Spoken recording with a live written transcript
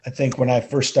I think when I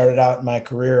first started out in my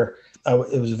career,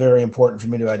 it was very important for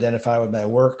me to identify with my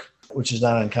work, which is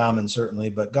not uncommon,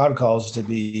 certainly, but God calls us to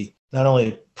be not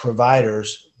only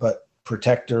providers, but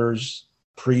protectors,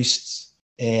 priests,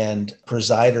 and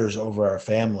presiders over our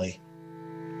family.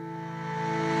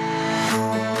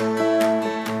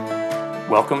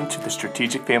 Welcome to the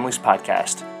Strategic Families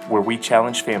Podcast, where we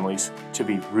challenge families to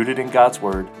be rooted in God's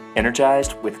Word,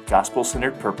 energized with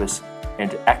gospel-centered purpose,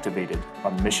 and activated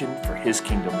on mission for His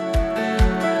kingdom.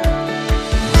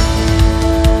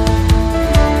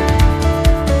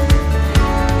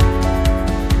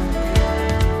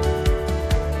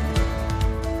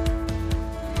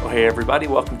 Well, hey everybody,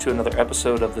 welcome to another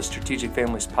episode of the Strategic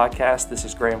Families Podcast. This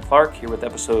is Graham Clark here with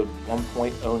episode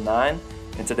 1.09.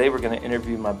 And today we're going to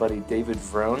interview my buddy David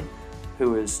Vrone,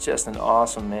 who is just an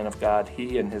awesome man of God.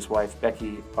 He and his wife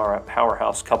Becky are a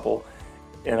powerhouse couple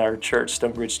in our church,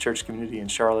 Stonebridge Church Community in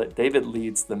Charlotte. David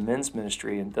leads the men's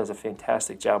ministry and does a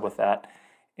fantastic job with that.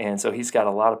 And so he's got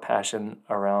a lot of passion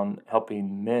around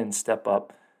helping men step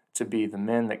up to be the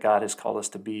men that God has called us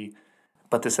to be.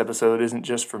 But this episode isn't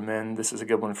just for men. This is a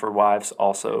good one for wives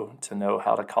also, to know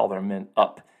how to call their men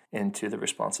up into the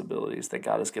responsibilities that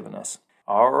God has given us.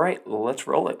 All right, let's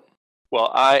roll it. Well,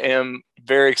 I am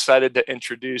very excited to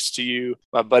introduce to you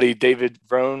my buddy David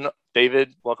Vrone.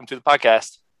 David, welcome to the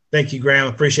podcast. Thank you, Graham.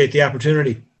 Appreciate the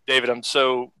opportunity. David, I'm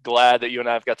so glad that you and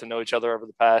I have got to know each other over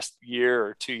the past year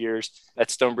or 2 years at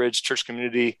Stonebridge Church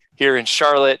Community here in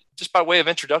Charlotte. Just by way of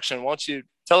introduction, why don't you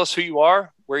tell us who you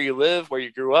are, where you live, where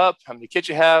you grew up, how many kids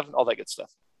you have, all that good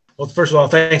stuff. Well, first of all,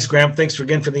 thanks, Graham. Thanks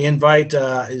again for the invite.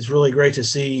 It's really great to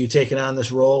see you taking on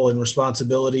this role and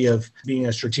responsibility of being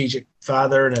a strategic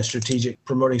father and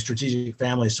promoting strategic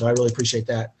families. So I really appreciate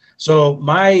that. So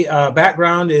my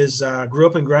background is grew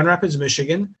up in Grand Rapids,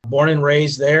 Michigan. Born and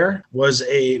raised there. Was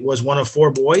one of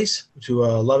four boys to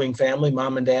a loving family,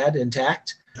 mom and dad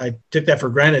intact. I took that for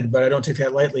granted, but I don't take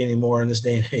that lightly anymore in this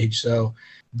day and age. So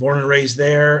born and raised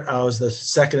there. I was the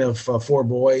second of four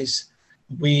boys.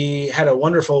 We had a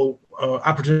wonderful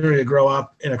opportunity to grow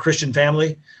up in a Christian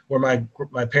family where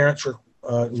my parents were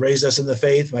raised us in the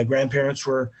faith. My grandparents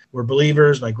were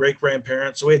believers, my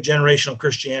great-grandparents. So we had generational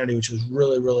Christianity, which was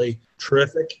really, really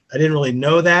terrific. I didn't really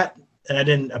know that, and I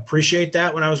didn't appreciate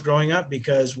that when I was growing up,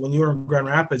 because when you were in Grand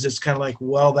Rapids, it's kind of like,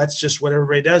 well, that's just what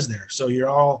everybody does there. So you're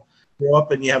all grow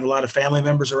up and you have a lot of family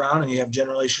members around and you have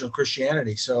generational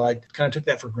Christianity. So I kind of took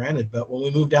that for granted. But when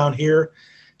we moved down here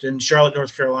in Charlotte,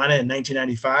 North Carolina in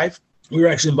 1995, we were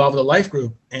actually involved with a life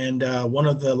group. And one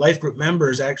of the life group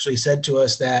members actually said to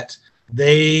us that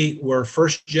they were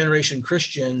first generation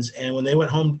Christians. And when they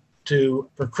went home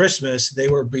for Christmas, they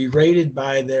were berated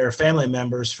by their family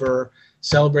members for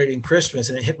celebrating Christmas.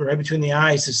 And it hit me right between the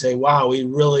eyes to say, wow, we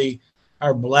really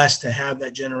are blessed to have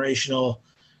that generational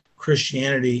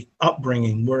Christianity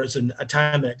upbringing, whereas in a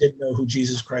time that I didn't know who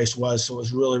Jesus Christ was. So it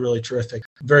was really, really terrific.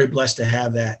 Very blessed to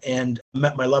have that. And I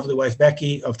met my lovely wife,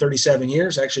 Becky, of 37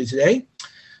 years, actually today.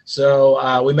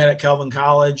 So we met at Calvin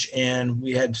College, and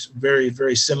we had very,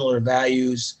 very similar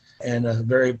values and a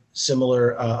very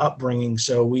similar upbringing.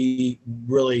 So we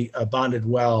really bonded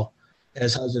well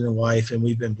as husband and wife, and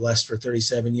we've been blessed for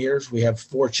 37 years. We have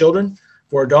four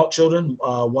adult children,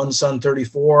 one son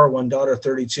 34, one daughter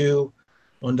 32,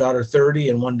 one daughter 30,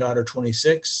 and one daughter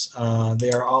 26.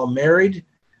 They are all married.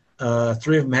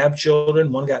 Three of them have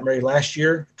children. One got married last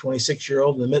year,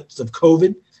 26-year-old in the midst of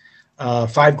COVID.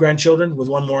 Five grandchildren with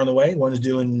one more on the way. One is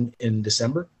due in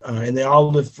December. And they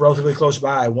all live relatively close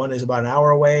by. One is about an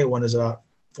hour away. One is about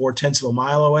 0.4 of a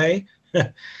mile away.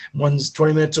 One's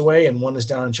 20 minutes away, and one is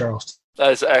down in Charleston.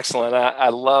 That is excellent. I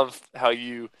love how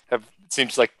you have, it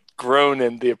seems like, grown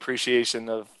in the appreciation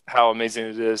of how amazing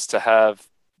it is to have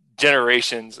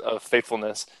generations of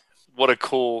faithfulness. What a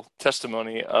cool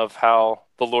testimony of how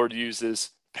the Lord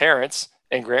uses parents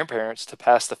and grandparents to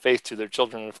pass the faith to their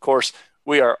children. And of course,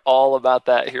 we are all about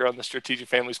that here on the Strategic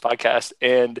Families Podcast.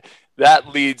 And that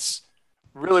leads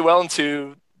really well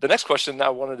into the next question that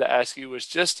I wanted to ask you was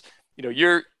just,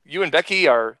 you and Becky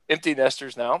are empty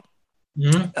nesters now,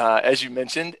 as you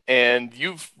mentioned, and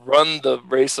you've run the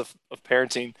race of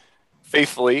parenting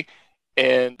faithfully.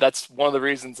 And that's one of the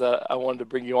reasons that I wanted to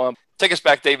bring you on. Take us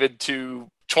back, David, to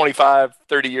 25,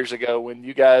 30 years ago when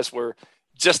you guys were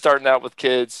just starting out with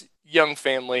kids, young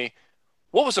family.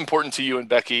 What was important to you and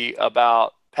Becky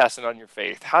about passing on your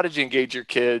faith? How did you engage your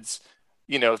kids?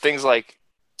 Things like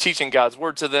teaching God's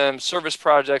word to them, service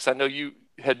projects. I know you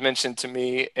had mentioned to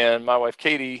me and my wife,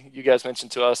 Katie, you guys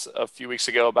mentioned to us a few weeks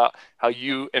ago about how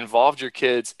you involved your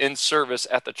kids in service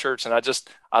at the church. And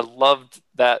I loved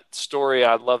that story.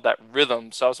 I love that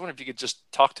rhythm. So I was wondering if you could just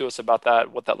talk to us about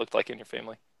that, what that looked like in your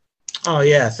family. Oh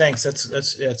yeah, thanks.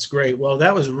 That's great. Well,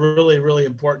 that was really really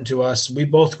important to us. We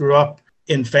both grew up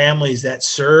in families that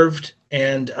served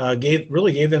and gave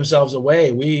themselves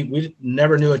away. We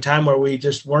never knew a time where we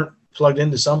just weren't plugged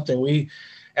into something. We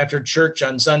after church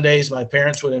on Sundays, my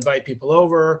parents would invite people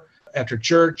over. After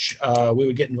church, we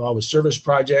would get involved with service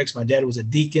projects. My dad was a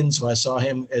deacon, so I saw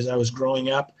him as I was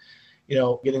growing up.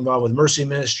 Getting involved with mercy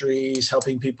ministries,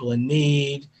 helping people in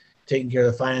need, taking care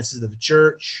of the finances of the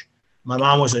church. My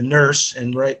mom was a nurse,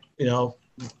 and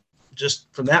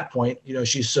just from that point,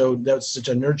 that's such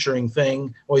a nurturing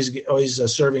thing.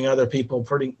 Always serving other people,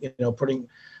 putting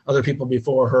other people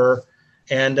before her,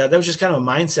 and that was just kind of a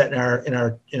mindset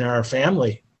in our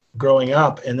family growing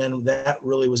up. And then that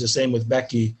really was the same with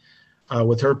Becky,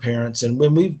 with her parents. And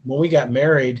when we got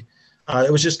married,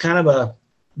 it was just kind of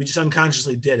we just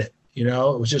unconsciously did it. It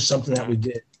was just something that we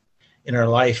did in our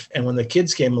life. And when the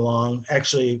kids came along,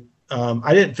 actually.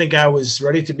 I didn't think I was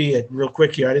ready to be real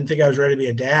quick here. I didn't think I was ready to be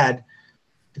a dad.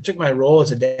 I took my role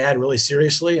as a dad really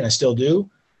seriously, and I still do.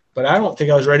 But I don't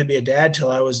think I was ready to be a dad till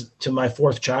I was to my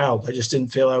fourth child. I just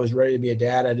didn't feel I was ready to be a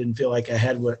dad. I didn't feel like I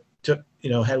had what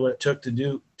it took to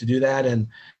do that. And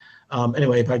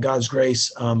anyway, by God's grace,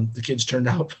 the kids turned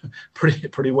out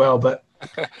pretty well. But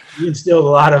we instilled a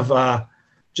lot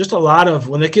of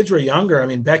when the kids were younger. I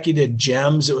mean, Becky did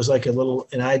GEMS. It was like a little,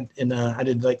 and I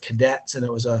did like cadets, and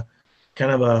it was a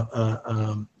kind of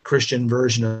a Christian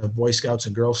version of Boy Scouts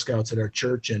and Girl Scouts at our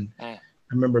church. And I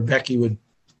remember Becky would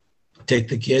take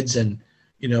the kids, and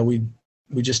we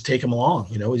just take them along.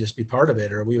 We'd just be part of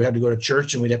it. Or we would have to go to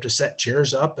church, and we'd have to set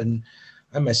chairs up. And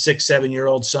I'm a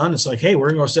 6-7-year-old son. It's like, hey, we're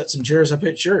gonna go set some chairs up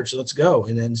at church. So let's go.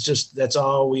 And then that's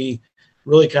all we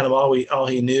really kind of all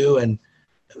he knew. And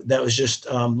that was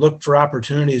just look for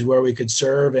opportunities where we could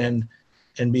serve and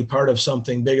be part of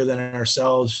something bigger than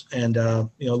ourselves, and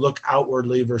look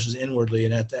outwardly versus inwardly.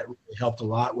 And that really helped a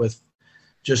lot with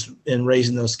just in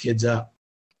raising those kids up.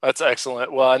 That's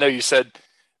excellent. Well, I know you said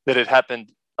that it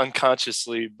happened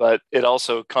unconsciously, but it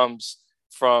also comes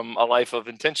from a life of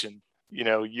intention.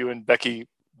 You and Becky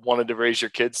wanted to raise your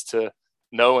kids to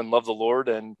know and love the Lord,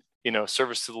 and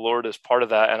service to the Lord is part of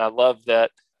that. And I love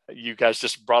that you guys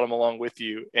just brought them along with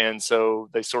you. And so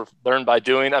they sort of learn by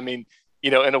doing. I mean,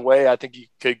 in a way, I think you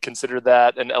could consider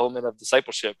that an element of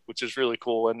discipleship, which is really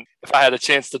cool. And if I had a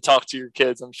chance to talk to your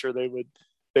kids, I'm sure they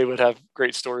would have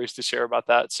great stories to share about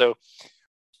that. So,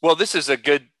 well, this is a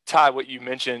good tie, what you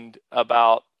mentioned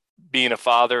about being a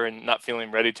father and not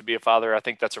feeling ready to be a father. I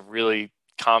think that's a really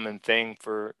common thing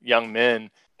for young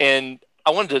men. And I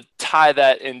wanted to tie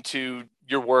that into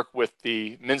your work with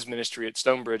the men's ministry at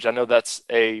Stonebridge. I know that's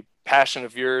a passion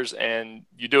of yours, and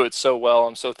you do it so well.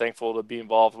 I'm so thankful to be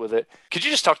involved with it. Could you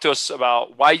just talk to us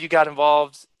about why you got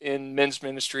involved in men's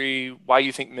ministry, why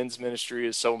you think men's ministry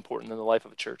is so important in the life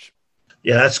of a church?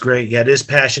 Yeah, that's great. Yeah, it is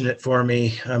passionate for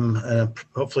me. I'm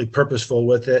hopefully purposeful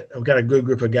with it. I've got a good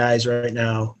group of guys right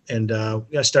now, and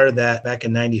I started that back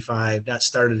in '95. Not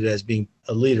started it as being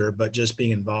a leader, but just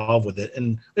being involved with it.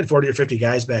 And we had 40 or 50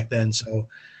 guys back then, so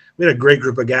we had a great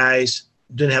group of guys.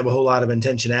 Didn't have a whole lot of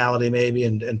intentionality maybe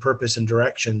and purpose and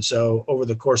direction. So over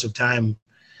the course of time,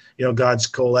 God's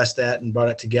coalesced that and brought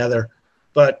it together.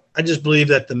 But I just believe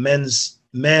that the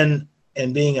men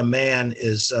and being a man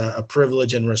is a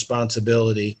privilege and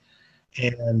responsibility.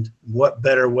 And what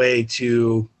better way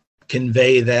to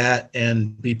convey that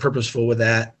and be purposeful with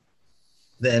that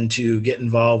than to get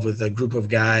involved with a group of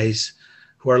guys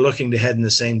who are looking to head in the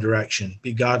same direction,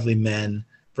 be godly men.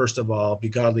 First of all, be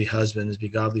godly husbands, be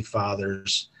godly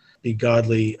fathers, be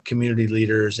godly community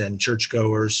leaders and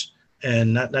churchgoers,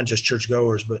 and not just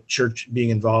churchgoers, but being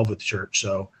involved with church.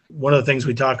 So one of the things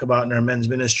we talk about in our men's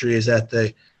ministry is that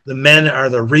the men are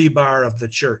the rebar of the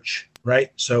church,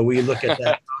 right? So we look at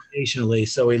that foundationally.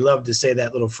 So we love to say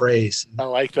that little phrase. I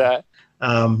like that.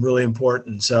 Really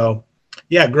important. So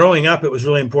yeah, growing up, it was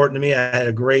really important to me. I had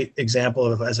a great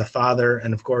example as a father,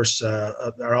 and of course,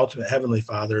 our ultimate heavenly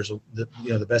Father is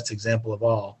the best example of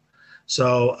all.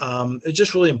 So it's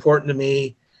just really important to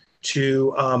me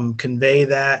to convey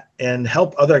that and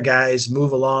help other guys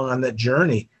move along on that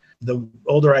journey. The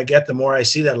older I get, the more I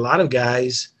see that a lot of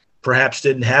guys perhaps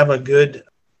didn't have a good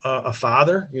a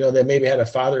father. They maybe had a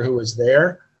father who was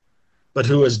there, but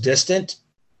who was distant,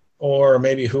 or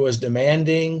maybe who was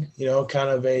demanding, kind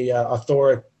of a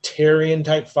authoritarian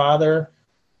type father,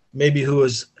 maybe who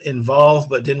was involved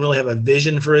but didn't really have a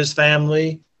vision for his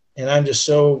family. And I'm just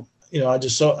so,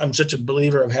 I'm such a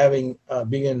believer of having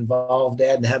being an involved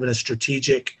dad and having a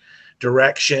strategic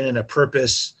direction and a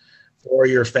purpose for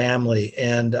your family.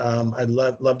 And I'd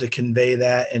love to convey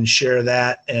that and share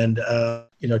that and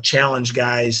challenge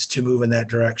guys to move in that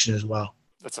direction as well.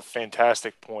 That's a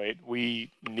fantastic point.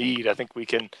 I think we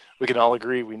can all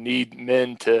agree, we need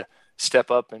men to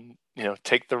step up and,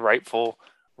 take the rightful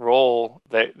role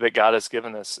that God has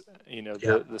given us, Yeah.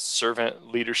 the servant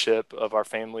leadership of our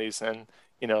families, and,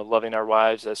 loving our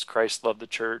wives as Christ loved the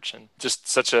church, and just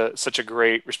such a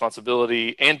great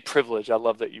responsibility and privilege. I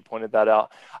love that you pointed that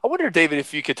out. I wonder, David,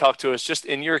 if you could talk to us just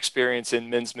in your experience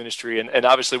in men's ministry. And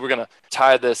obviously we're going to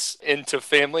tie this into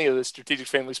family, of the Strategic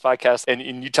Families podcast. And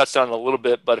you touched on it a little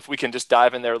bit, but if we can just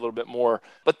dive in there a little bit more.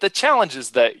 But the challenges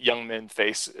that young men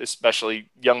face, especially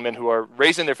young men who are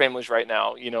raising their families right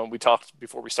now, we talked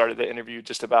before we started the interview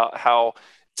just about how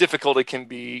difficult it can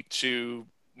be to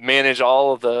manage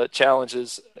all of the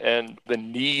challenges and the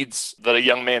needs that a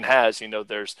young man has.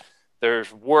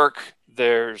 There's work,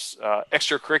 there's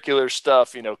extracurricular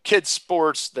stuff, kids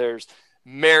sports, there's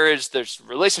marriage, there's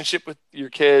relationship with your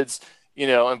kids,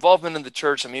 involvement in the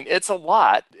church. I mean, it's a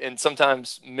lot. And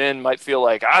sometimes men might feel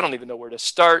like, I don't even know where to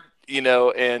start,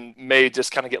 and may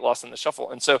just kind of get lost in the shuffle.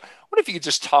 And so what if you could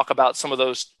just talk about some of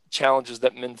those challenges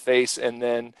that men face, and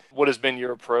then what has been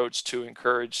your approach to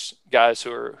encourage guys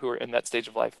who are in that stage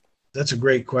of life? That's a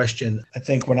great question. I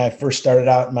think when I first started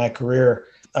out in my career,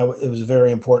 it was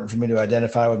very important for me to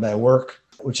identify with my work,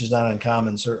 which is not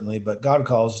uncommon, certainly, but God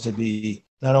calls us to be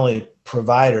not only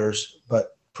providers,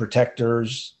 but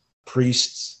protectors,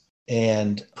 priests,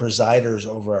 and presiders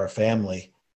over our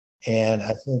family. And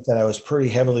I think that I was pretty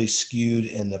heavily skewed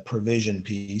in the provision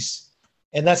piece.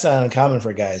 And that's not uncommon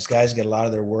for guys. Guys get a lot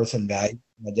of their worth and value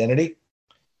and identity.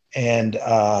 And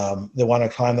they want to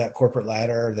climb that corporate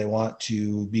ladder. They want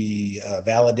to be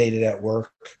validated at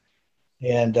work.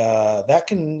 And that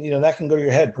can go to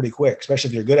your head pretty quick, especially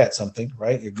if you're good at something,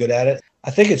 right? You're good at it.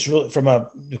 I think it's really, from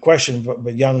the question,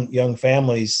 but young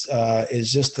families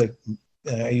is just I'm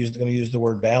going to use the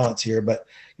word balance here, but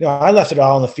I left it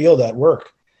all in the field at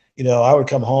work. I would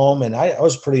come home and I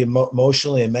was pretty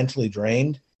emotionally and mentally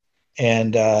drained.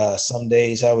 And some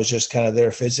days I was just kind of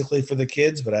there physically for the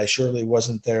kids, but I surely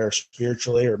wasn't there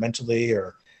spiritually or mentally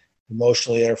or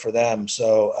emotionally there for them.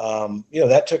 So,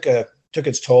 that took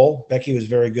its toll. Becky was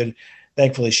very good.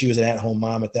 Thankfully, she was an at-home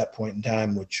mom at that point in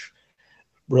time, which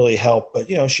really helped. But,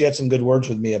 she had some good words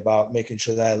with me about making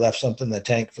sure that I left something in the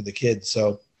tank for the kids.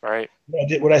 So right.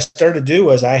 What I started to do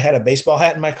was I had a baseball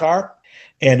hat in my car,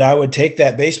 and I would take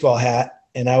that baseball hat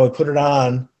and I would put it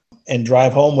on and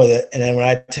drive home with it. And then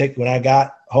when I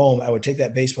got home, I would take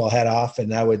that baseball hat off,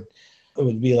 and it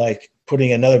would be like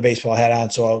putting another baseball hat on.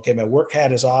 So, okay, my work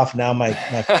hat is off. Now my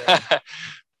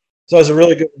so it was a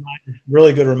really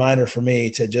good reminder for me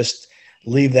to just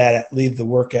leave the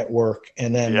work at work.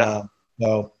 And then,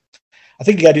 so I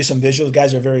think you got to do some visuals.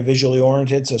 Guys are very visually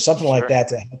oriented. So something like that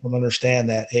to help them understand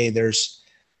that, hey, there's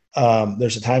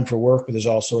a time for work, but there's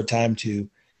also a time to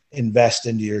invest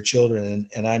into your children.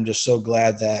 And I'm just so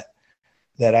glad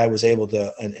that I was able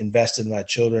to invest in my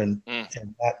children,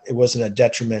 and that it wasn't a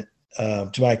detriment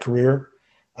to my career.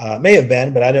 May have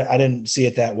been, but I didn't see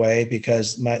it that way,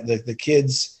 because the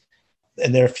kids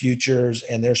and their futures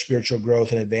and their spiritual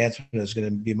growth and advancement is going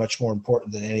to be much more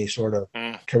important than any sort of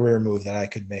career move that I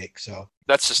could make. So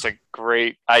that's just a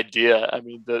great idea. I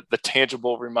mean, the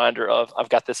tangible reminder of, I've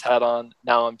got this hat on,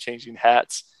 now I'm changing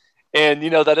hats. And,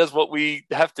 that is what we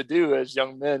have to do as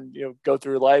young men, go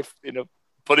through life,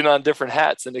 putting on different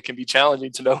hats. And it can be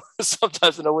challenging to know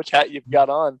sometimes to know which hat you've got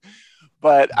on.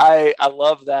 But I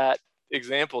love that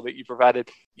example that you provided,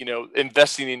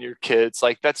 investing in your kids.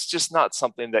 Like, that's just not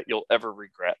something that you'll ever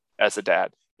regret as a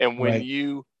dad. And when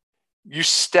you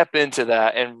step into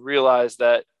that and realize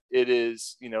that it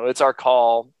is, it's our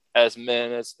call as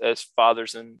men, as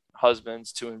fathers and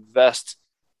husbands, to invest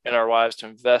in our wives, to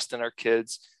invest in our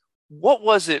kids. What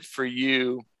was it for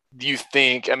you, do you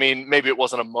think? I mean, maybe it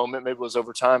wasn't a moment, maybe it was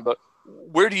over time, but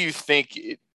where do you think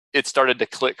it started to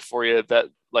click for you that,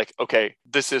 like, okay,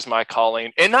 this is my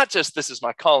calling? And not just this is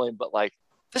my calling, but like,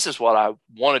 this is what I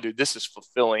want to do. This is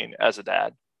fulfilling as a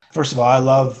dad. First of all, I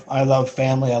love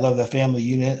family. I love the family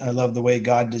unit. I love the way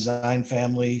God designed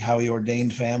family, how he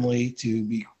ordained family to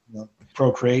be,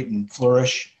 procreate and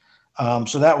flourish.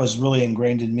 So that was really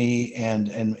ingrained in me and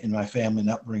in my family and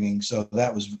upbringing. So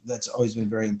that's always been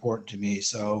very important to me.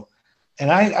 So, and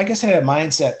I guess I had a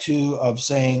mindset too of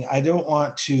saying, I don't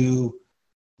want to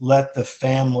let the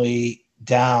family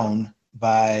down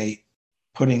by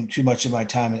putting too much of my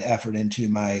time and effort into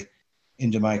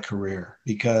my career,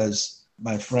 because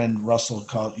my friend Russell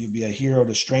called, you be a hero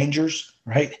to strangers,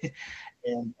 right?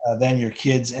 And then your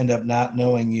kids end up not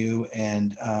knowing you.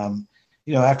 And,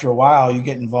 after a while you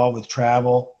get involved with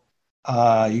travel,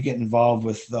 you get involved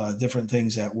with different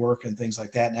things at work and things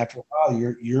like that. And after a while,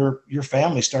 your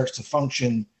family starts to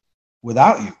function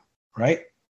without you, right?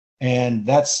 And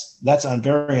that's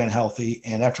very unhealthy.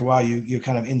 And after a while, you're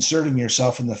kind of inserting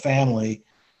yourself in the family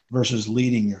versus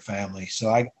leading your family.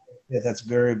 So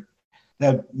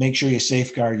that make sure you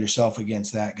safeguard yourself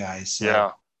against that, guys. So,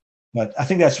 Yeah. but I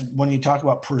think that's when you talk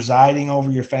about presiding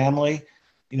over your family,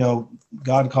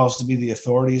 God calls to be the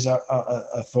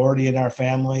authority in our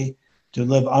family, to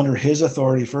live under his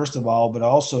authority, first of all, but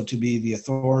also to be the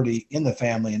authority in the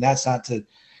family. And that's not to,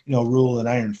 rule an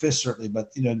iron fist, certainly,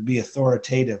 but, to be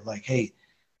authoritative, like, hey,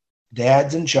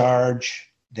 dad's in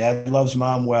charge. Dad loves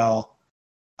mom well.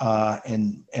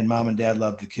 And mom and dad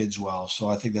love the kids well. So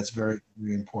I think that's very,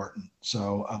 very important.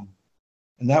 So,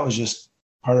 and that was just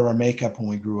part of our makeup when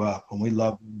we grew up, and we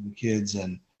loved the kids,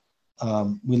 and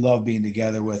we loved being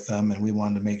together with them, and we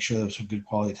wanted to make sure there was some good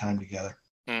quality time together.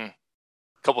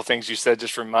 A couple of things you said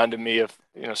just reminded me of,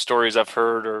 stories I've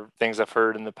heard or things I've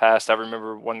heard in the past. I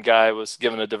remember one guy was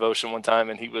given a devotion one time,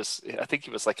 and I think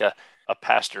he was like a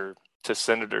pastor to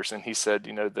senators. And he said,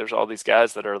 there's all these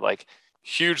guys that are like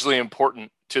hugely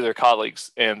important to their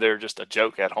colleagues, and they're just a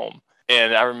joke at home.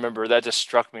 And I remember that just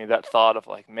struck me, that thought of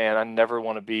like, man, I never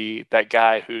want to be that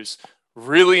guy who's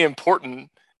really important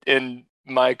in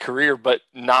my career, but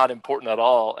not important at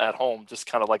all at home, just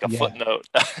kind of like a footnote,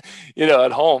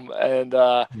 at home. And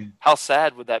how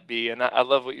sad would that be? And I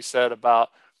love what you said about,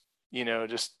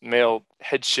 just male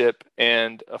headship.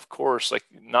 And of course, like,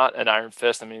 not an iron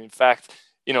fist. I mean, in fact,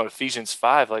 Ephesians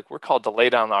 5, like, we're called to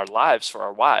lay down our lives for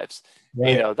our wives.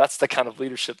 Right. That's the kind of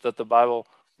leadership that the Bible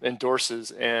endorses.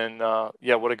 And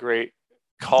what a great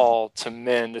call to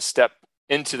men to step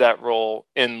into that role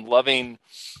in loving,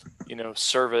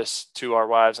 service to our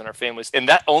wives and our families. And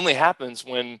that only happens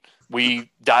when we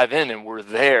dive in and we're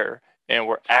there and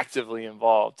we're actively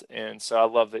involved. And so I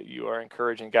love that you are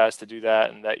encouraging guys to do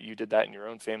that, and that you did that in your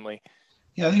own family.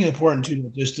 Yeah, I think it's important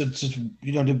too, just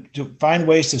to find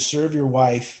ways to serve your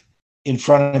wife in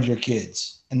front of your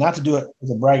kids, and not to do it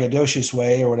in a braggadocious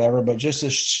way or whatever, but just to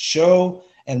show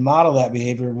and model that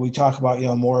behavior. We talk about,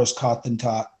 more is caught than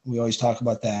taught. We always talk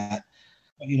about that.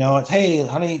 It's, hey,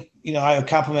 honey, I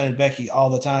complimented Becky all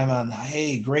the time on,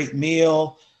 hey, great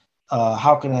meal.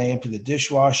 How can I empty the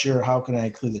dishwasher? How can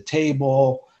I clean the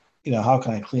table? How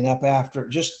can I clean up after?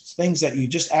 Just things that you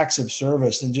just acts of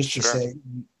service, and just to say,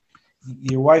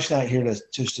 your wife's not here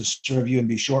to serve you and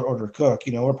be short order cook.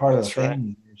 We're part of the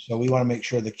family. Right. So we want to make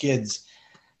sure the kids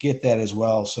get that as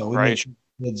well. So we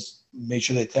made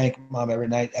sure they thank mom every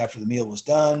night after the meal was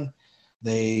done.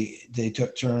 They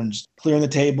took turns clearing the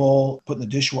table,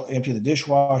 emptying the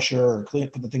dishwasher, or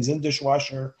putting the things in the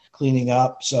dishwasher, cleaning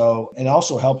up. So, and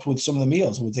also helped with some of the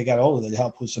meals. When they got older, they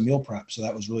helped with some meal prep. So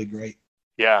that was really great.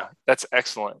 Yeah, that's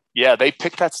excellent. Yeah, they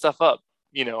pick that stuff up.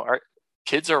 Our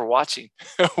kids are watching,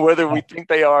 whether we think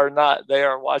they are or not. They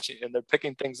are watching, and they're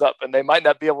picking things up. And they might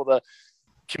not be able to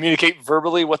communicate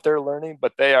verbally what they're learning,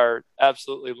 but they are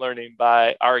absolutely learning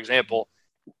by our example.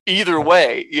 Either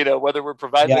way, whether we're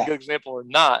providing a good example or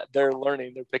not, they're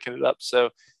learning, they're picking it up. So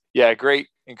great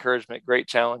encouragement, great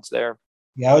challenge there.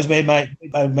 Yeah, I always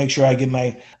I make sure I give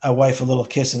my wife a little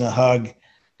kiss and a hug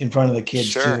in front of the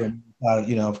kids too.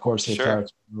 And, of course they thought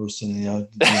it's gross, and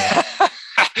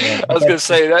I was going to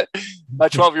say that my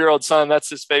 12-year-old son, that's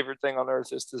his favorite thing on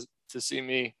earth, is to see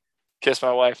me kiss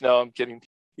my wife. No, I'm kidding.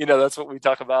 That's what we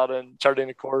talk about in charting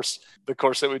a course, the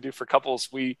course that we do for couples.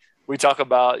 We talk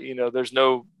about, there's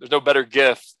no better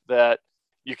gift that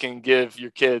you can give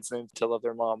your kids than to love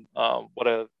their mom. What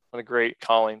a great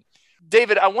calling.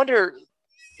 David, I wonder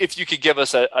if you could give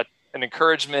us an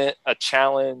encouragement, a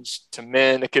challenge to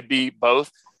men. It could be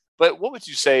both, but what would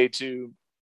you say to,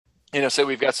 say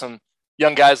we've got some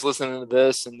young guys listening to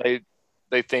this, and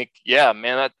they think, yeah,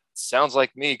 man, that sounds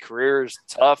like me. Career is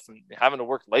tough, and having to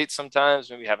work late sometimes,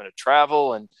 maybe having to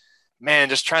travel, and man,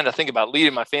 just trying to think about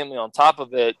leading my family on top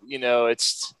of it.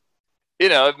 It's,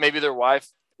 maybe their wife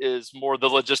is more the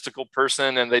logistical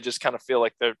person, and they just kind of feel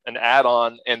like they're an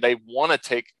add-on, and they want to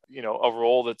take, a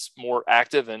role that's more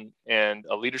active and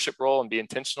a leadership role and be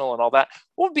intentional and all that.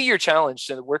 What would be your challenge,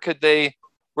 and where could they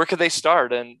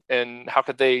start, and how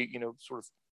could they, sort of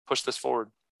push this forward?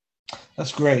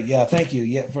 That's great. Yeah. Thank you.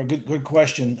 Yeah. For a good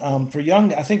question.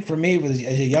 I think for me, as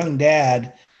a young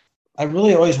dad, I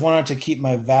really always wanted to keep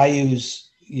my values,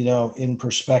 in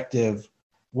perspective.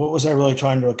 What was I really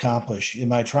trying to accomplish?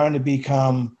 Am I trying to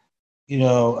become,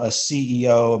 a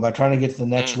CEO? Am I trying to get to the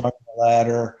next rung of the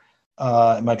ladder?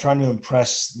 Am I trying to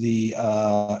impress the,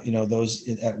 those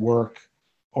at work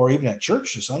or even at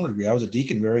church to some degree? I was a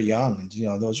deacon very young,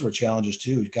 and, those were challenges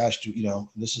too. Gosh,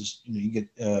 this is, you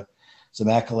get some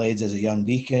accolades as a young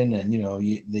deacon, and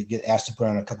they get asked to put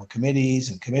on a couple of committees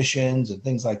and commissions and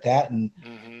things like that, and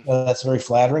that's very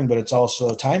flattering, but it's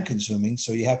also time consuming.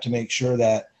 So you have to make sure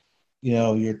that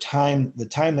your time, the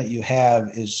time that you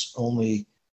have is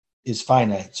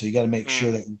finite. So you got to make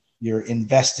sure that you're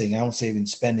investing. I don't say even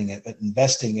spending it, but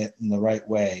investing it in the right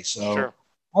way. So sure.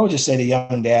 I would just say to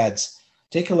young dads,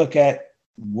 take a look at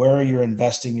where you're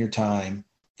investing your time.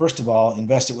 First of all,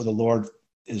 invest it with the Lord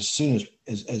as soon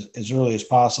as early as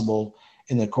possible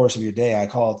in the course of your day. I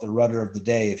call it the rudder of the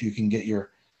day. If you can get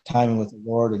your time with the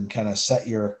Lord and kind of set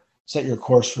your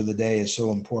course for the day is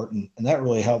so important. And that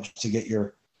really helps to get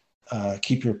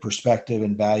keep your perspective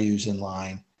and values in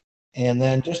line. And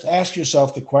then just ask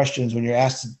yourself the questions when you're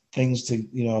asked things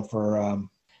for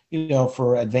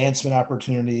advancement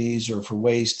opportunities or for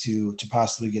ways to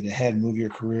possibly get ahead and move your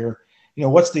career.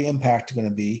 What's the impact going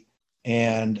to be?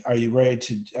 And are you ready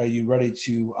to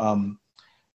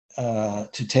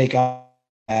take on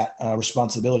that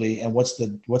responsibility? And what's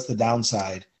the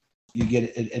downside? You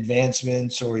get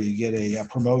advancements or you get a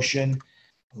promotion.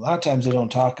 A lot of times they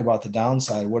don't talk about the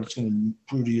downside, what it's going to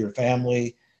prove to your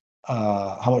family,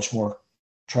 how much more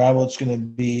travel it's going to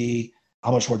be,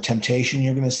 how much more temptation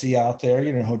you're going to see out there.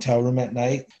 You're in a hotel room at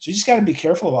night. So you just got to be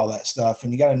careful of all that stuff.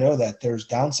 And you got to know that there's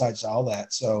downsides to all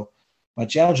that. So my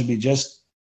challenge would be just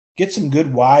get some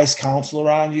good, wise counsel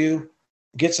around you,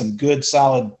 get some good,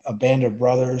 solid band of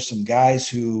brothers, some guys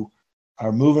who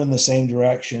are moving in the same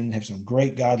direction, have some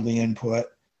great godly input,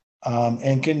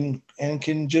 and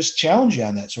can just challenge you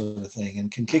on that sort of thing,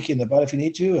 and can kick you in the butt if you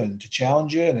need to, and to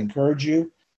challenge you and encourage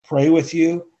you, pray with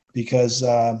you, because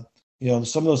some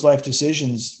of those life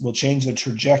decisions will change the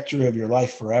trajectory of your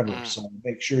life forever. So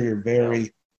make sure you're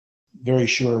very, very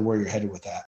sure where you're headed with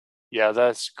that. Yeah,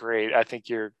 that's great. I think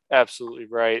you're absolutely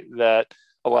right that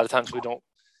a lot of times we don't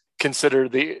consider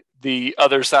the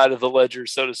other side of the ledger,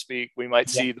 so to speak. We might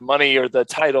see the money or the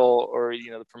title or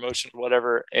the promotion or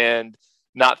whatever, and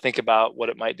not think about what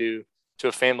it might do to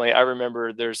a family. I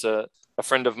remember there's a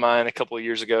friend of mine a couple of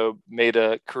years ago made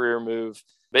a career move,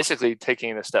 basically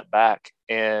taking a step back,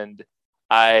 and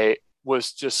I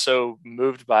was just so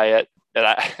moved by it that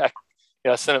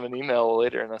I sent him an email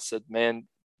later and I said, man,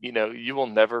 you will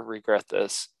never regret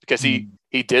this, because he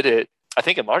did it, I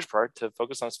think in large part to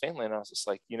focus on his family. And I was just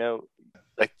like,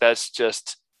 that's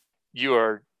just, you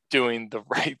are doing the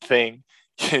right thing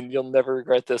and you'll never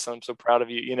regret this. I'm so proud of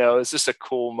you. It's just a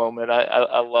cool moment.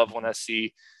 I love when I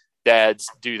see dads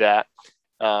do that,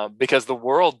 because the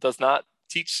world does not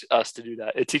teach us to do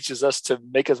that. It teaches us to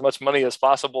make as much money as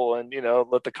possible and,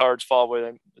 let the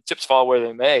chips fall where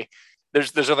they may.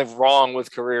 There's nothing wrong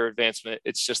with career advancement.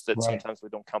 It's just that sometimes we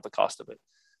don't count the cost of it.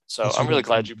 So I'm really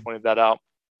glad you pointed that out.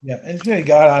 Yeah. And it's really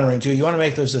God honoring too. You want to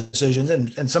make those decisions.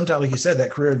 And sometimes, like you said, that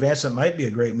career advancement might be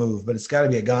a great move, but it's got to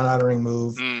be a God honoring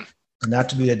move, and not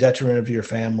to be a detriment of your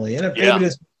family. And if it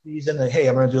is season, hey,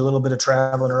 I'm going to do a little bit of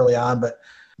traveling early on, but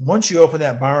once you open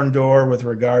that barn door with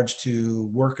regards to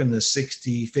working the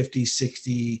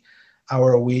 50-60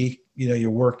 hour a week,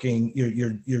 you're working,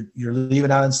 you're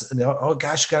leaving on, oh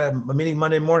gosh, got a meeting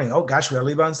Monday morning. Oh gosh, we gotta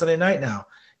leave on Sunday night now.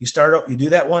 You do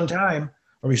that one time,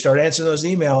 or you start answering those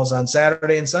emails on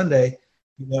Saturday and Sunday,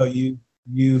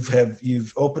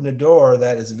 you've opened a door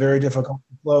that is very difficult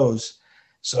to close.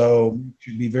 So you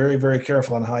should be very, very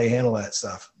careful on how you handle that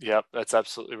stuff. Yep, that's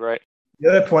absolutely right. The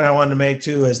other point I wanted to make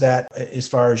too is that as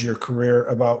far as your career,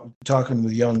 about talking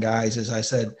with young guys, as I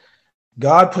said,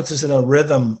 God puts us in a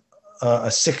rhythm, a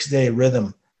 6-day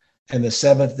rhythm, and the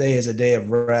 7th day is a day of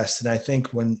rest. And I think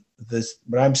what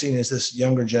I'm seeing is this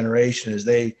younger generation is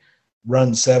they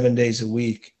run 7 days a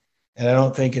week. And I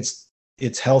don't think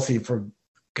it's healthy for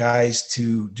guys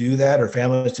to do that, or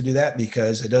families to do that,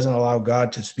 because it doesn't allow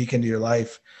God to speak into your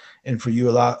life and for you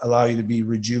allow you to be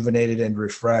rejuvenated and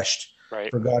refreshed,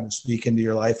 for God to speak into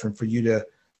your life and for you to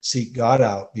seek God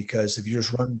out. Because if you're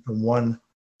just running from one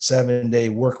 7-day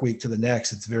work week to the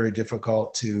next, it's very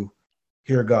difficult to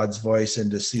hear God's voice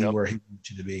and to see where he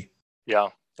wants you to be. Yeah,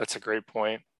 that's a great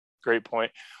point. Great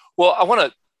point. Well, I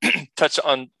want to touch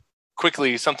on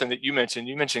quickly something that you mentioned.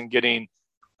 You mentioned getting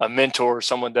a mentor,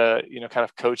 someone to, kind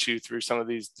of coach you through some of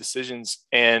these decisions.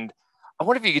 And I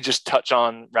wonder if you could just touch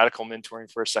on Radical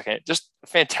Mentoring for a second. Just a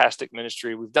fantastic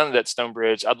ministry. We've done it at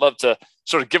Stonebridge. I'd love to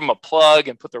sort of give them a plug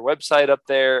and put their website up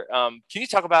there. Can you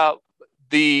talk about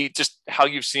just how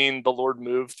you've seen the Lord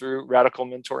move through Radical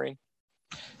Mentoring?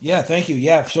 Yeah, thank you.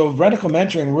 Yeah, so Radical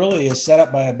Mentoring really is set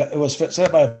up by a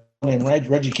man named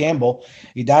Reggie Campbell.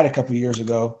 He died a couple of years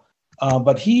ago,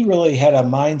 but he really had a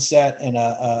mindset and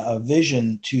a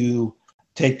vision to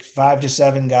take 5 to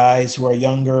 7 guys who are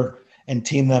younger and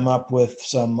team them up with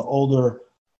some older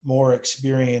more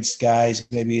experienced guys,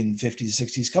 maybe in 50s,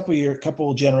 60s,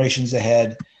 couple generations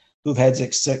ahead, who've had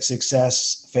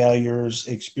success, failures,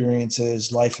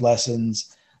 experiences, life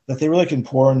lessons that they really can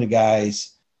pour into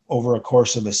guys over a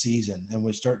course of a season. And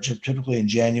we start typically in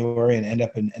January and end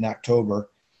up in October.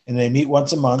 And they meet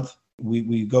once a month.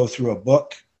 We go through a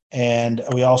book, and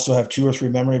we also have 2 or 3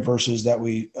 memory verses that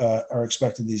we are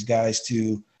expecting these guys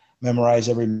to memorize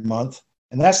every month.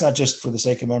 And that's not just for the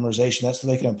sake of memorization. That's so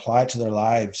they can apply it to their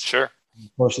lives. Sure. In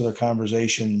the course of their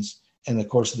conversations and the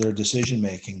course of their decision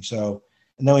making. So,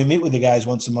 and then we meet with the guys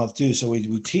once a month too. So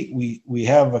we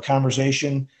have a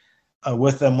conversation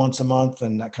with them once a month,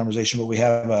 and not conversation, but we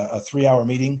have a 3-hour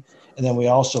meeting. And then we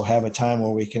also have a time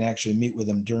where we can actually meet with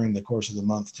them during the course of the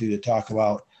month too, to talk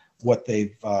about what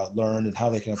they've learned and how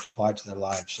they can apply it to their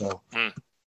lives. So it's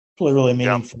really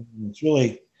meaningful. Yeah. It's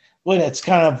really,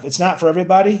 it's not for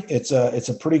everybody. It's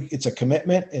a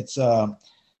commitment. It's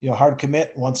hard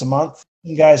commit once a month.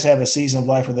 Some guys have a season of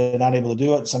life where they're not able to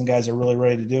do it. Some guys are really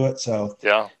ready to do it. So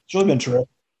yeah, it's really been terrific.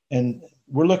 And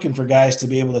we're looking for guys to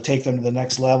be able to take them to the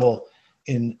next level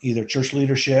in either church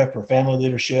leadership or family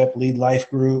leadership, lead life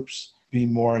groups, be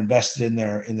more invested in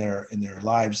their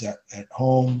lives at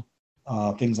home,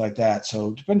 things like that. So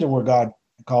it depends on where God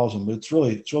calls them, but it's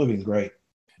really been great.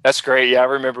 That's great. Yeah, I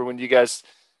remember when you guys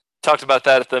talked about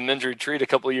that at the men's retreat a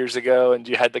couple of years ago, and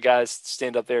you had the guys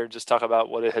stand up there and just talk about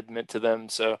what it had meant to them.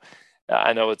 So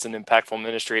I know it's an impactful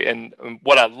ministry. And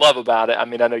what I love about it, I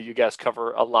mean, I know you guys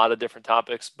cover a lot of different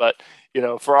topics, but,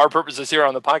 for our purposes here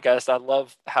on the podcast, I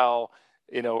love how,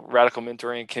 radical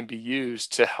mentoring can be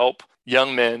used to help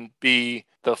young men be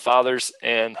the fathers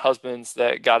and husbands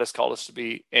that God has called us to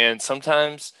be. And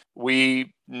sometimes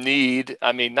we need,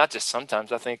 not just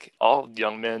sometimes, I think all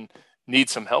young men need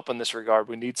some help in this regard.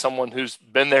 We need someone who's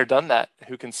been there, done that,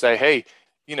 who can say, hey,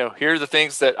 here are the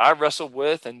things that I wrestled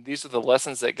with, and these are the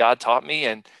lessons that God taught me,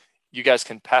 and you guys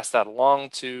can pass that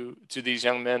along to these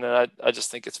young men. And I just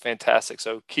think it's fantastic.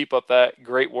 So keep up that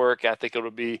great work. I think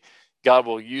God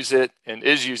will use it and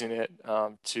is using it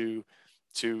to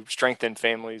strengthen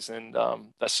families. And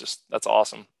that's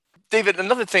awesome. David,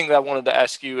 another thing that I wanted to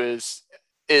ask you is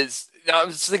I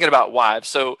was thinking about wives.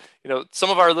 So, some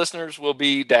of our listeners will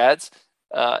be dads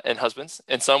and husbands,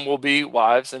 and some will be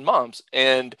wives and moms.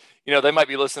 And, they might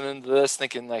be listening to this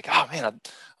thinking like, oh man,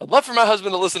 I'd love for my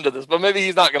husband to listen to this, but maybe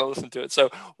he's not going to listen to it. So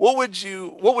what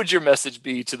would your message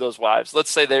be to those wives?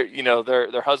 Let's say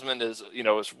their husband is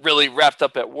really wrapped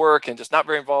up at work and just not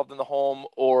very involved in the home,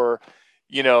 or,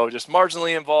 just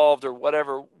marginally involved or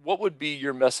whatever. What would be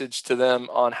your message to them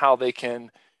on how they can,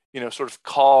 sort of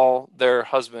call their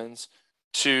husbands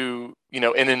to, in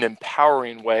an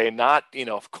empowering way, not,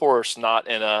 of course, not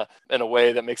in a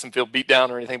way that makes them feel beat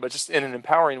down or anything, but just in an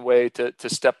empowering way to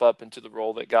step up into the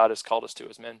role that God has called us to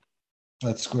as men.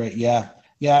 That's great. Yeah.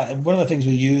 Yeah. And one of the things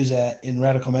we use in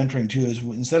radical mentoring too, is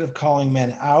instead of calling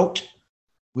men out,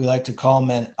 we like to call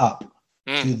men up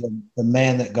to the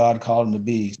man that God called them to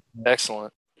be.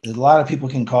 Excellent. A lot of people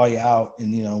can call you out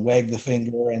and, wag the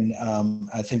finger. And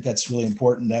I think that's really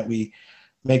important that we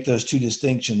make those two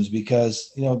distinctions,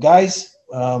 because, guys,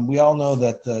 we all know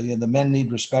that the men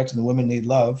need respect and the women need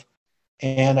love.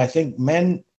 And I think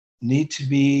men need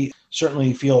to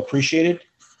certainly feel appreciated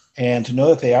and to know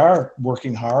that they are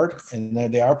working hard and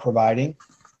that they are providing.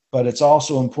 But it's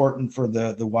also important for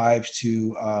the wives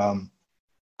to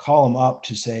call them up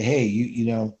to say, hey,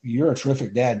 you're a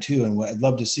terrific dad too. And I'd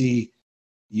love to see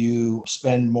you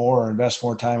spend more or invest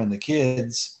more time in the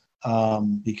kids,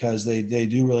 because they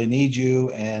do really need you,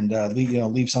 and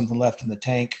leave something left in the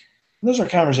tank. And those are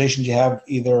conversations you have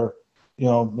either,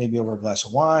 maybe over a glass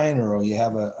of wine, or you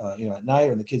have at night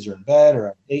when the kids are in bed, or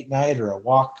a date night, or a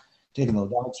walk, taking the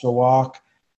dogs for a walk.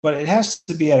 But it has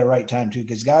to be at a right time too,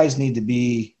 because guys need to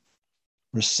be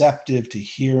receptive to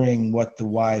hearing what the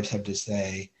wives have to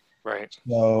say. Right.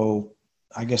 So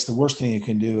I guess the worst thing you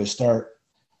can do is start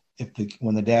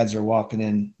when the dads are walking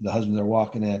in, the husbands are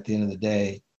walking in at the end of the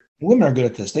day. Women are good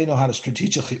at this. They know how to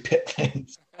strategically pit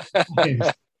things.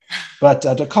 But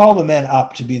to call the men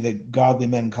up to be the godly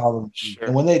men, call them. Sure.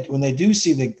 And when they do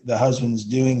see the husbands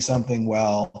doing something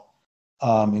well,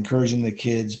 encouraging the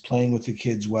kids, playing with the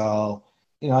kids well.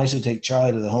 I used to take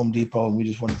Charlie to the Home Depot, and we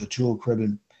just went to the tool crib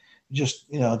and just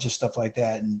stuff like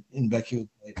that. And Becky would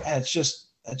say, it's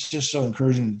just so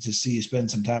encouraging to see you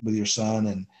spend some time with your son,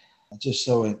 and it's just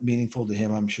so meaningful to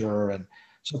him, I'm sure. And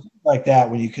so like that,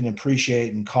 when you can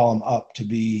appreciate and call him up to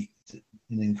be,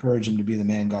 and encourage him to be the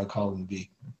man God called him to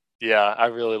be. Yeah, I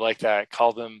really like that.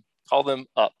 Call them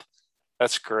up.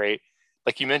 That's great.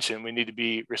 Like you mentioned, we need to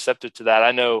be receptive to that.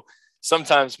 I know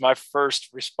sometimes my first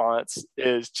response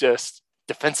is just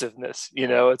defensiveness.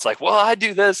 It's like, well, I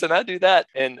do this and I do that.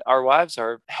 And our wives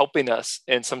are helping us.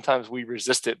 And sometimes we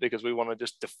resist it because we want to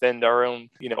just defend our own,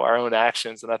 our own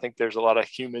actions. And I think there's a lot of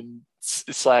human /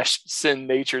 sin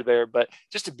nature there, but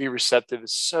just to be receptive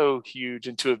is so huge.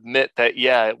 And to admit that,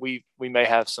 yeah, we may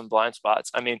have some blind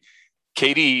spots. I mean,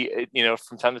 Katie,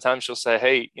 from time to time, she'll say,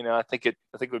 hey, I think it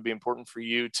would be important for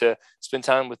you to spend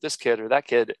time with this kid or that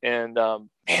kid. And man,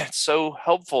 it's so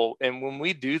helpful. And when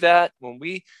we do that, when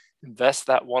we invest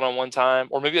that one-on-one time,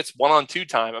 or maybe it's one-on-two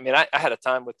time. I mean, I had a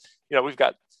time with, we've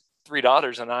got 3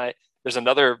 daughters, and there's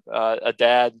another, a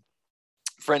dad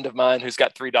friend of mine who's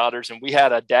got 3 daughters, and we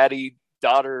had a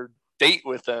daddy-daughter date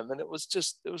with them. And it was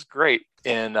great.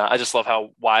 And I just love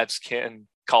how wives can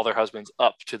call their husbands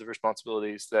up to the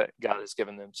responsibilities that God has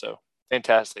given them. So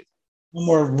fantastic. One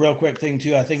more real quick thing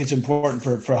too. I think it's important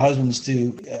for husbands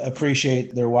to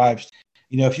appreciate their wives.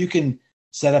 If you can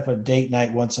set up a date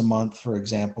night once a month, for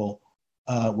example,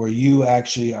 where you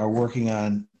actually are working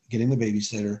on getting the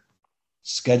babysitter,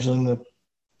 scheduling the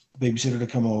babysitter to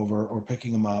come over or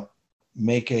picking them up,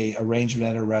 make a arrangement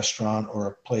at a restaurant or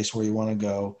a place where you want to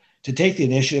go. To take the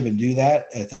initiative and do that,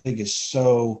 I think is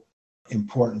so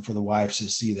important for the wives to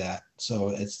see that. So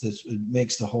it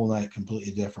makes the whole night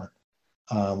completely different.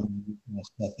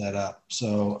 Set that up.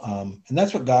 So, and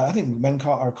that's what I think men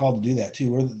are called to do that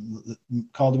too. We're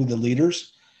called to be the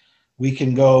leaders. We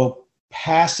can go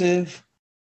passive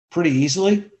pretty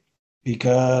easily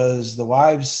because the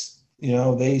wives,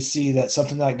 they see that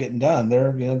something's not getting done.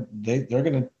 They're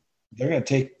going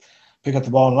to pick up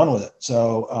the ball and run with it.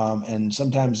 So, and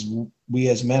sometimes we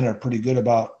as men are pretty good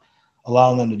about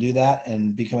allowing them to do that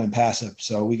and becoming passive.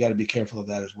 So we got to be careful of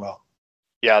that as well.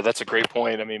 Yeah, that's a great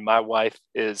point. I mean, my wife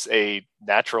is a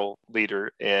natural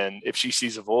leader, and if she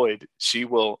sees a void, she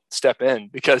will step in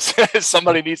because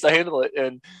somebody needs to handle it.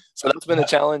 And so that's been a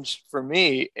challenge for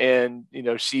me. And,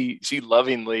 she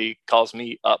lovingly calls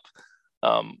me up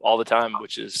all the time,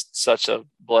 which is such a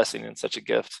blessing and such a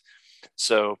gift.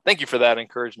 So thank you for that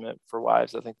encouragement for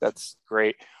wives. I think that's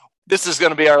great. This is going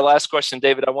to be our last question,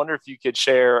 David. I wonder if you could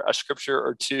share a scripture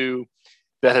or two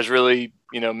that has really,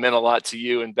 meant a lot to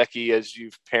you and Becky as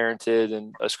you've parented,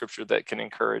 and a scripture that can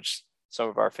encourage some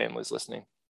of our families listening.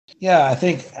 Yeah, I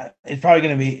think it's probably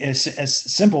going to be a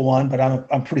simple one, but I'm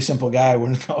a pretty simple guy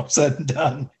when it's all said and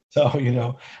done.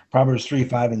 So, Proverbs 3,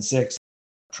 5, and 6,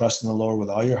 trust in the Lord with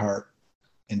all your heart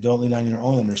and don't lean on your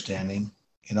own understanding.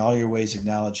 In all your ways,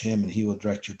 acknowledge him and he will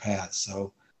direct your paths.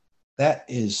 So that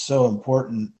is so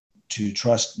important, to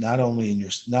trust not only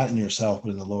not in yourself, but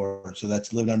in the Lord. So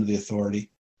that's living under the authority,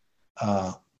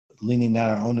 leaning on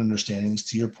our own understandings.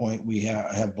 To your point, we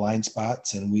have blind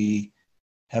spots and we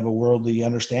have a worldly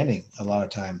understanding a lot of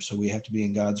times. So we have to be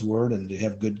in God's word and to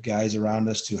have good guys around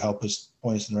us to help us,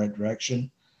 point us in the right direction.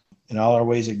 In all our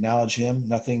ways, acknowledge him.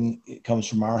 Nothing comes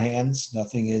from our hands.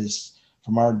 Nothing is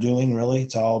from our doing, really.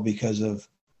 It's all because of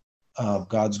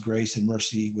God's grace and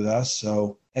mercy with us.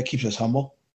 So that keeps us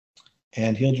humble.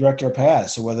 And he'll direct our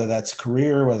paths. So whether that's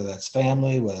career, whether that's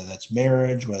family, whether that's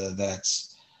marriage, whether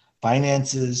that's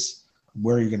finances,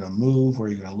 where you're going to move, where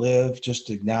you're going to live, just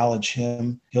acknowledge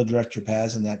him. He'll direct your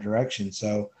paths in that direction.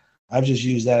 So I've just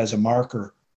used that as a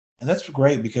marker. And that's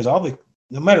great because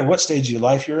no matter what stage of your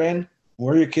life you're in,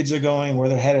 where your kids are going, where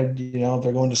they're headed, if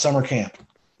they're going to summer camp,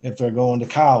 if they're going to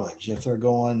college, if they're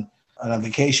going on a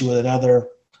vacation with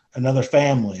another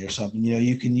family or something,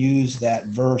 you can use that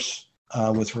verse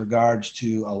with regards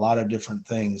to a lot of different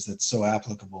things that's so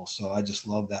applicable. So I just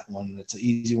love that one. It's an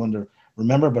easy one to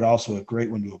remember, but also a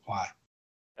great one to apply.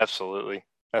 Absolutely.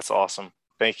 That's awesome.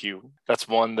 Thank you. That's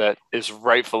one that is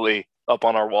rightfully up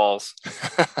on our walls.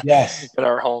 Yes. In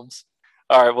our homes.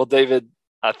 All right. Well, David,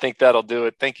 I think that'll do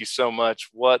it. Thank you so much.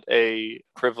 What a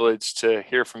privilege to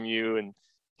hear from you and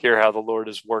hear how the Lord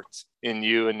has worked in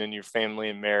you and in your family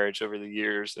and marriage over the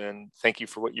years. And thank you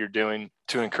for what you're doing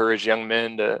to encourage young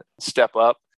men to step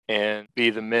up and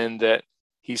be the men that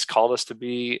he's called us to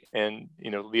be and,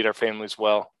 lead our families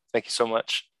well. Thank you so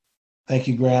much. Thank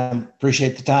you, Graham.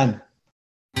 Appreciate the time.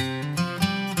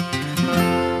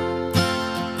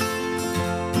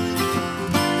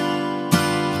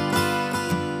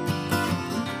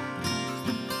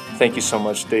 Thank you so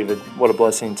much, David. What a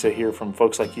blessing to hear from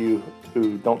folks like you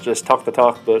who don't just talk the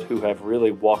talk, but who have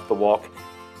really walked the walk.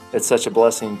 It's such a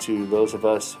blessing to those of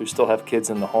us who still have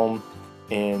kids in the home,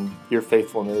 and your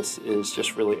faithfulness is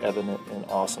just really evident and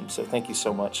awesome. So thank you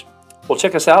so much. Well,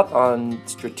 check us out on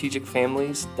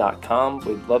strategicfamilies.com.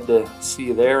 We'd love to see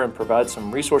you there and provide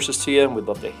some resources to you, and we'd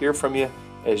love to hear from you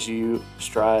as you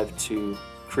strive to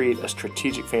create a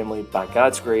strategic family by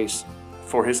God's grace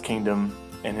for his kingdom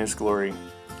and his glory.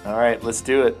 All right, let's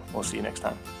do it. We'll see you next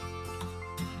time.